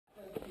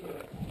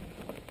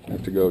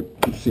have to go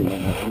see my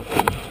nephew.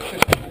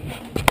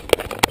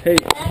 Hey.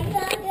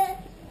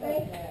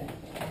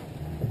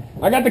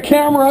 I got the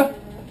camera.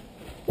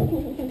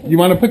 You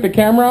want to put the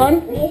camera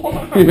on?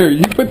 Here,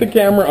 you put the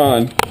camera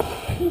on.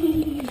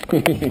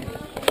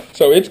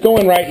 So it's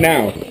going right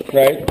now,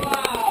 right?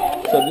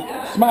 So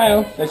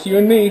smile. That's you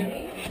and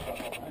me.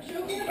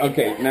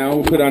 Okay, now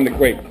we'll put on the,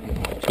 wait.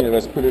 Here,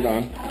 let's put it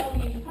on.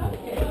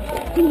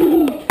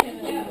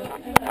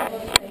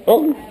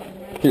 Oh,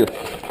 here.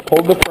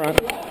 Hold the front.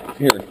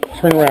 Here,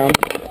 turn around.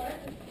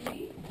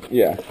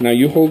 Yeah, now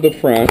you hold the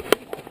front.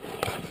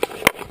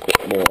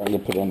 There, I'm going to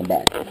put it on the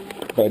back.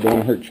 But I don't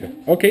want to hurt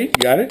you. Okay, you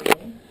got it?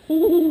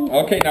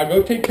 Okay, now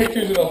go take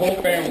pictures of the whole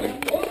family.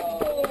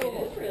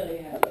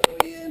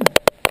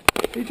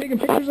 Are you taking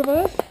pictures of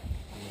us?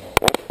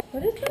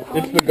 What is that?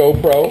 It's the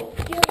GoPro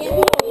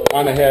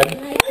on the head.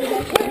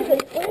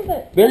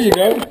 There you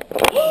go.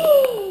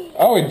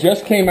 Oh, it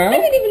just came out? I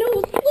didn't even know it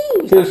was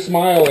blue. Here,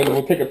 smile and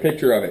we'll take a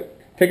picture of it.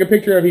 Take a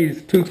picture of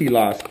his tooth he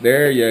lost.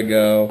 There you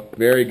go.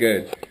 Very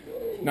good.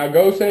 Now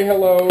go say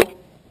hello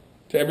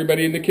to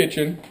everybody in the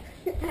kitchen.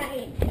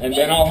 And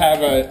then I'll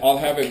have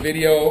a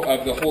video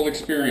of the whole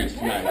experience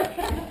tonight.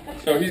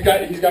 So he's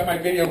got my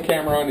video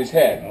camera on his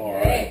head. All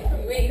right.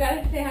 Wait, you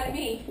gotta say hi to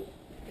me.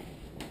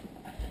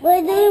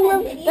 We're doing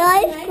with the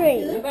ice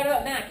cream. What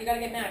about Mac? You gotta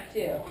get Mac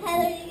too. How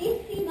did you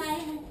see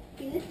my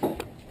tooth?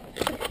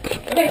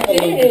 I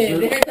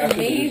did. It's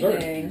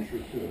amazing.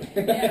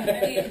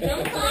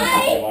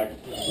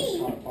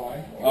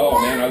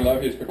 Oh man, I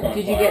love his pecan pie.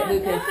 Did you get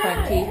Luca's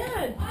front teeth?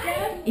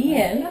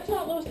 Ian? That's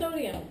not low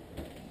sodium.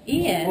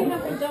 Ian? You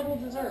have a double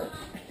dessert.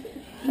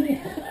 Ian,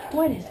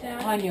 what is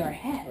on your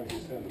head?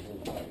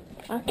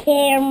 A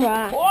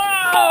camera.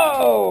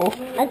 Whoa!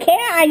 A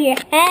camera on your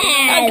A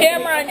head.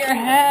 camera on your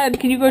head.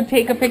 Can you go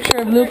take a picture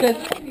of Luca's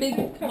big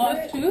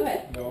lost tooth?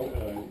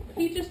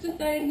 He just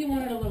decided he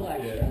wanted a little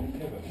extra.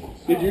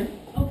 Did you?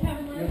 Oh,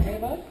 Kevin, you okay,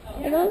 bud?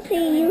 I don't see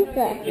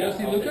Luca. You don't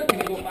see Luca? Can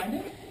you go find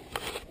him?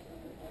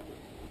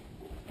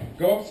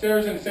 Go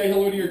upstairs and say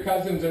hello to your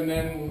cousins and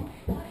then...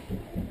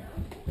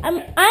 I'm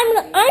in.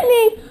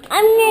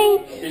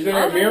 Is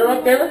there a mirror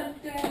up there?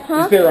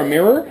 Huh? Is there a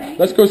mirror?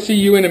 Let's go see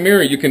you in a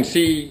mirror. You can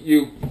see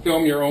you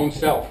film your own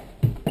self.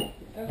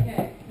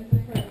 Okay.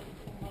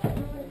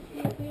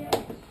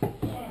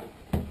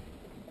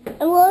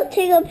 I will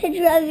take a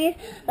picture of you.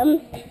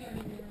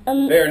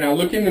 There, now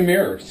look in the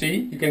mirror.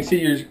 See? You can see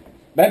your...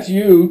 That's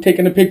you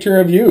taking a picture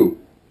of you.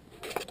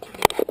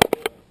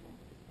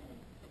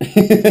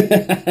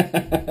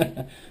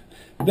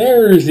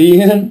 There's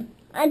Ian.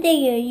 I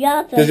think you're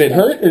young. Does it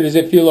hurt or does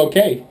it feel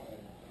okay?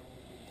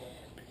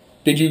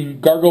 Did you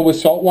gargle with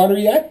salt water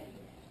yet?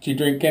 Do you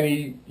drink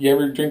any... You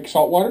ever drink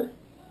salt water?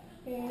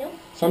 No.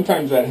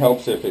 Sometimes that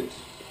helps if it's...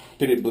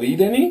 Did it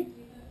bleed any?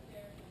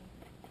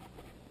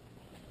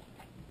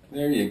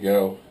 There you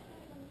go.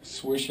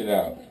 Swish it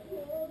out.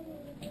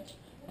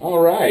 All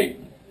right.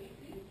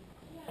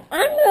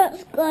 I'm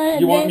not going.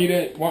 You want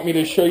me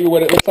to show you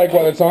what it looks like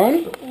while it's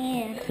on?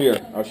 Yeah.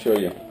 Here, I'll show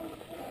you.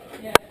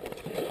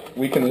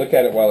 We can look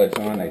at it while it's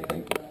on, I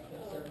think.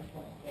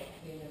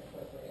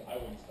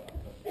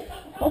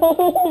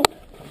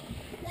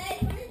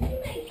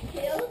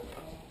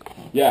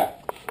 Yeah.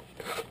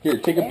 Here,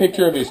 take a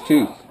picture of his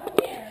tooth.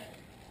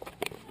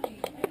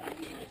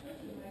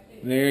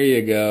 There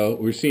you go.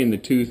 We're seeing the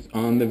tooth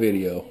on the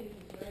video.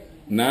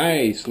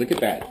 Nice. Look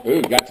at that.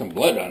 Ooh, got some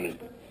blood on it.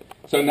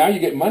 So now you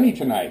get money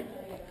tonight.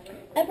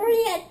 I've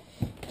already had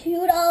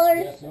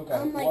 $2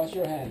 on my. Wash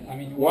your hand. I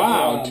mean,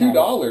 Wow,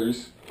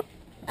 $2.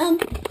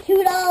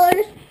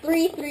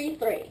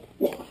 $2.333.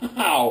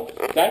 Wow,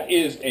 that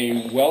is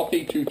a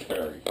wealthy tooth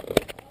fairy.